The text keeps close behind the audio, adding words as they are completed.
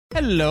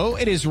Hello,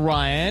 it is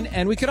Ryan,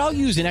 and we could all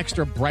use an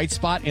extra bright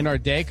spot in our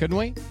day, couldn't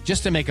we?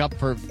 Just to make up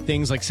for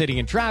things like sitting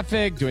in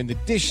traffic, doing the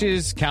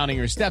dishes, counting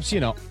your steps,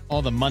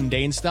 all the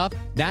mundane stuff.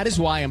 That is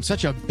why I'm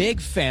such a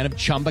big fan of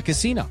Chumba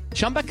Casino.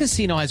 Chumba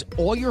Casino has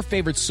all your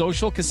favorite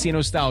social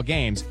casino-style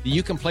games that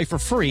you can play for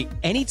free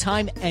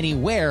anytime,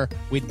 anywhere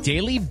with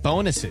daily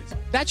bonuses.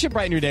 That should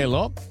brighten your day a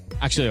little.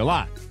 Actually, a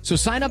lot. So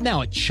sign up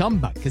now at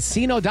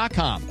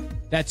ChumbaCasino.com.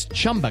 That's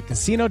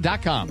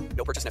ChumbaCasino.com.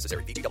 No purchase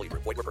necessary. VGW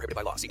Group. Void where prohibited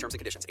by law. See terms and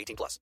conditions.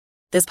 18+.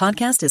 This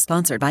podcast is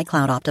sponsored by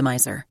Cloud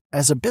Optimizer.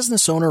 As a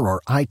business owner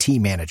or IT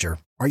manager,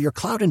 are your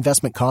cloud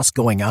investment costs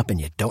going up and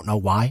you don't know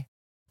why?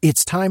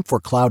 It's time for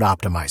Cloud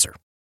Optimizer.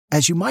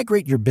 As you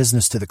migrate your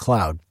business to the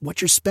cloud, what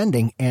you're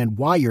spending and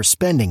why you're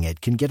spending it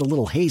can get a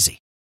little hazy.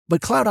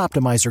 But Cloud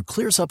Optimizer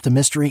clears up the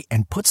mystery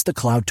and puts the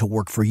cloud to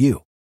work for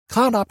you.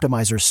 Cloud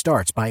Optimizer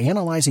starts by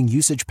analyzing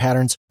usage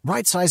patterns,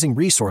 right-sizing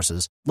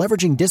resources,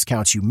 leveraging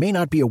discounts you may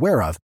not be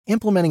aware of,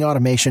 implementing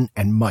automation,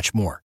 and much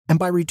more. And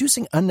by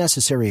reducing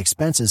unnecessary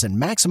expenses and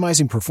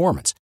maximizing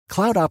performance,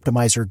 Cloud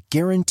Optimizer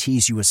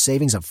guarantees you a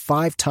savings of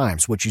 5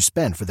 times what you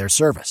spend for their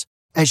service.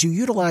 As you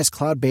utilize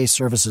cloud-based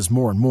services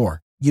more and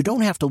more, you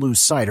don't have to lose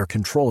sight or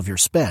control of your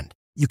spend.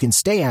 You can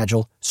stay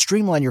agile,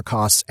 streamline your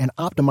costs, and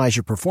optimize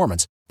your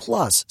performance,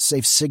 plus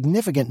save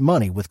significant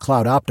money with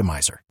Cloud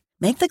Optimizer.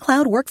 Make the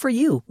cloud work for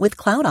you with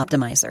Cloud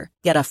Optimizer.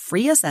 Get a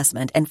free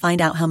assessment and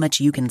find out how much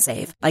you can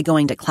save by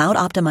going to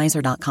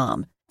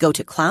cloudoptimizer.com. Go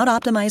to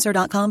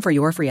cloudoptimizer.com for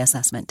your free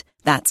assessment.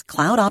 That's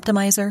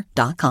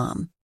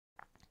cloudoptimizer.com.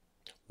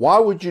 Why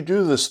would you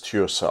do this to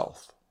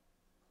yourself?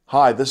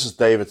 Hi, this is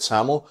David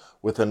Samuel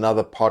with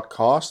another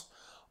podcast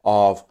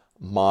of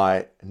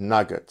My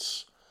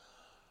Nuggets.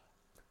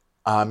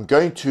 I'm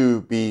going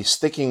to be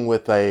sticking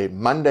with a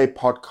Monday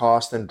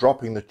podcast and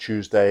dropping the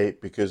Tuesday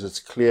because it's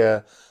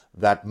clear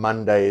that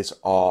Mondays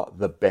are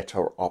the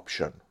better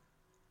option.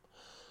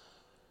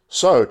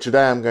 So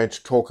today I'm going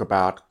to talk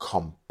about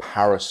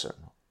comparison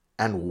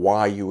and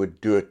why you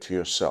would do it to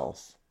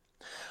yourself.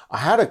 I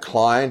had a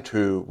client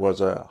who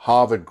was a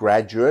Harvard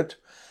graduate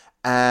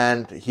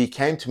and he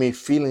came to me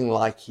feeling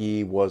like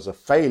he was a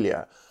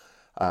failure.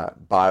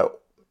 By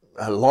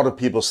a lot of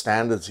people's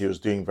standards, he was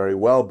doing very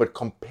well, but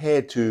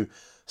compared to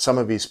some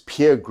of his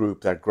peer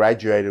group that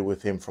graduated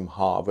with him from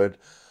Harvard,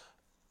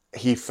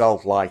 he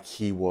felt like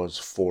he was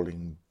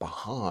falling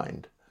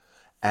behind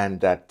and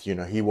that,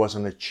 he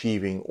wasn't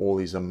achieving all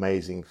these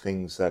amazing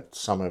things that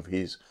some of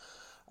his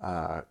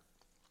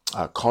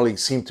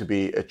colleagues seemed to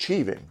be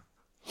achieving.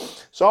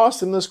 So I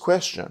asked him this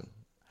question: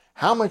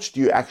 how much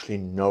do you actually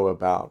know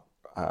about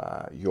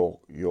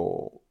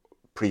your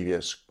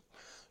previous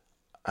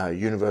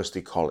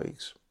university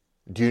colleagues?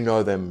 Do you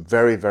know them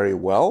very, very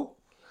well?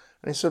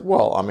 And he said,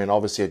 well,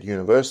 obviously at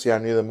university I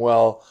knew them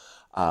well,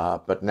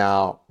 but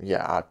now,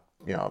 I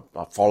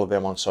follow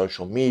them on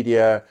social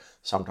media.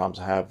 Sometimes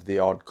I have the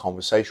odd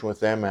conversation with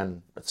them,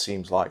 and it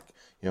seems like,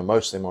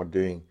 most of them are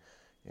doing,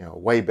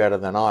 way better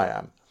than I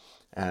am.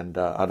 And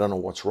I don't know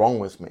what's wrong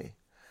with me.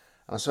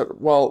 And I said,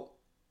 well,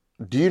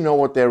 do you know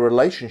what their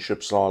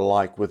relationships are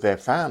like with their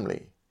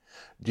family?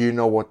 Do you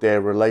know what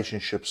their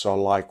relationships are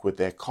like with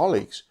their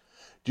colleagues?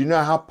 Do you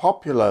know how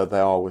popular they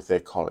are with their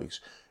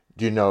colleagues?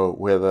 Do you know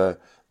whether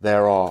they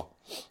are,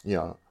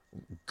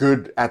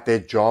 good at their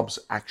jobs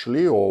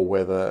actually, or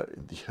whether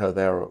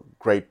they're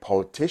great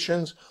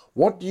politicians?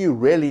 What do you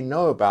really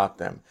know about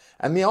them?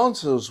 And the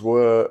answers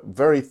were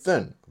very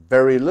thin,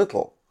 very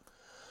little.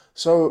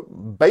 So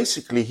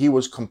basically he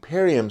was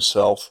comparing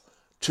himself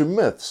to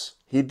myths.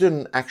 He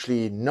didn't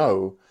actually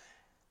know,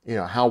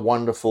 how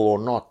wonderful or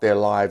not their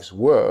lives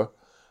were.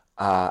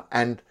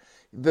 And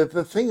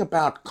the thing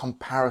about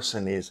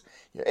comparison is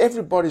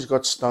everybody's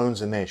got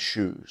stones in their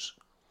shoes.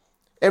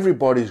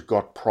 Everybody's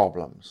got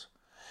problems.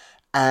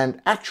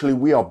 And actually,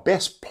 we are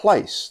best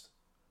placed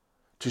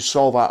to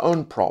solve our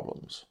own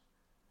problems.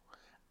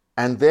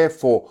 And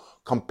therefore,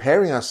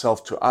 comparing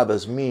ourselves to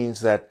others means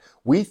that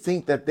we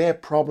think that their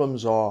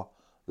problems are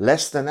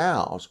less than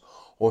ours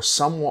or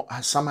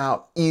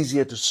somehow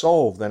easier to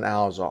solve than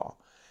ours are.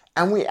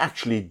 And we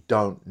actually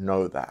don't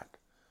know that.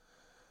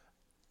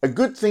 A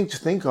good thing to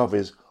think of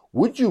is,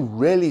 would you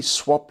really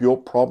swap your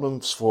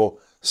problems for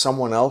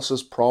someone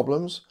else's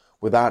problems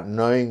without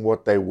knowing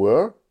what they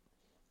were?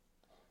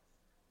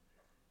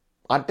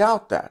 I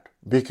doubt that,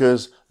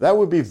 because that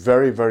would be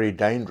very, very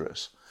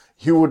dangerous.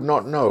 You would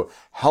not know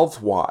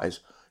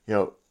health-wise,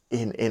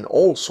 in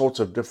all sorts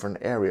of different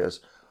areas,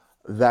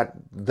 that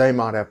they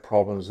might have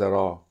problems that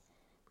are,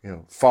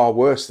 far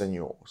worse than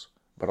yours.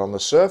 But on the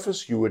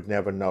surface, you would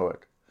never know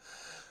it.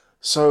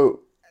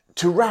 So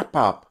to wrap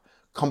up,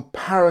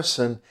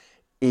 comparison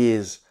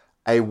is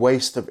a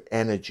waste of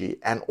energy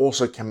and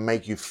also can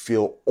make you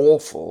feel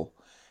awful.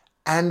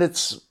 And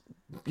it's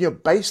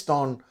based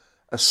on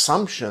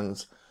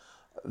assumptions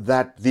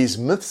that these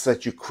myths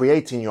that you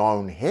create in your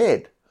own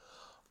head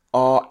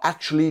are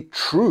actually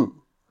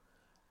true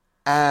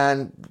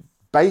and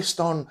based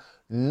on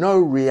no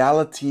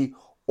reality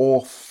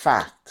or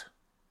fact.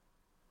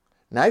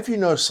 Now, if you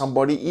know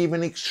somebody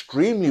even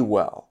extremely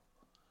well,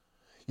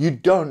 You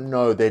don't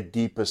know their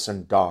deepest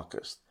and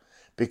darkest,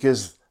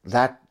 because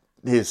that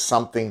is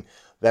something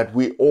that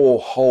we all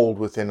hold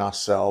within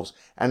ourselves,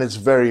 and it's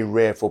very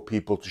rare for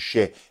people to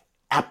share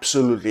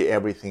absolutely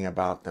everything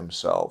about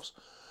themselves.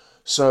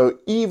 So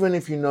even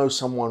if you know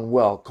someone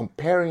well,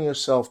 comparing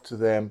yourself to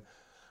them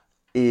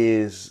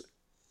is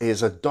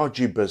a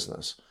dodgy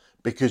business,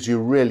 because you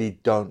really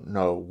don't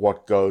know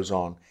what goes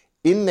on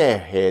in their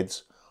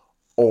heads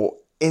or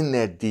in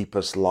their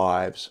deepest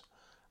lives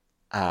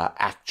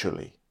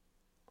actually.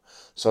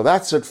 So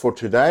that's it for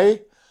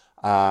today.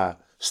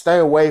 Stay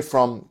away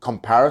from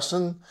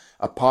comparison,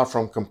 apart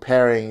from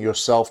comparing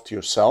yourself to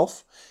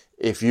yourself.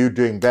 If you're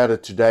doing better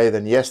today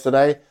than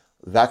yesterday,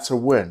 that's a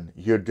win.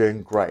 You're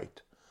doing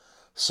great.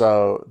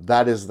 So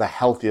that is the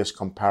healthiest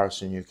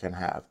comparison you can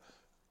have,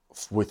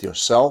 with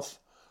yourself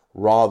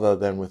rather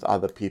than with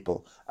other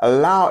people.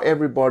 Allow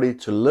everybody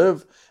to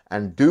live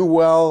and do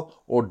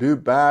well or do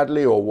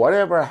badly or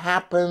whatever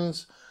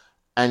happens,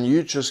 and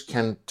you just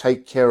can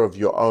take care of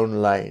your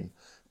own lane,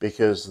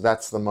 because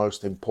that's the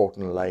most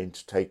important lane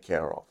to take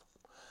care of.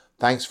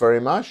 Thanks very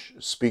much.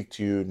 Speak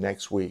to you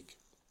next week.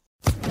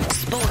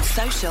 Sports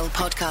Social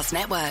Podcast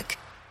Network.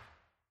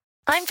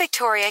 I'm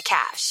Victoria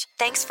Cash.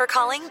 Thanks for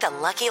calling the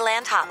Lucky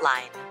Land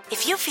Hotline.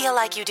 If you feel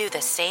like you do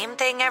the same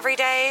thing every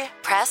day,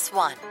 press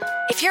 1.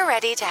 If you're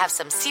ready to have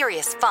some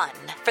serious fun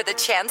for the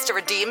chance to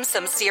redeem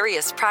some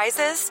serious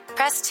prizes,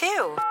 press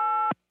 2.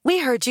 We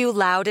heard you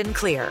loud and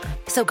clear.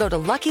 So go to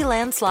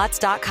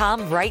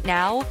LuckyLandSlots.com right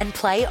now and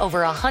play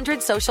over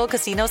 100 social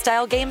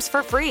casino-style games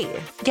for free.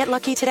 Get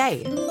lucky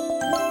today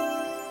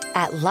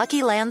at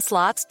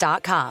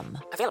LuckyLandSlots.com.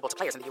 Available to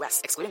players in the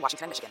U.S., excluding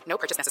Washington and Michigan. No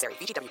purchase necessary.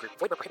 VGW Group.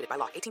 Void where prohibited by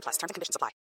law. 18+. Terms and conditions apply.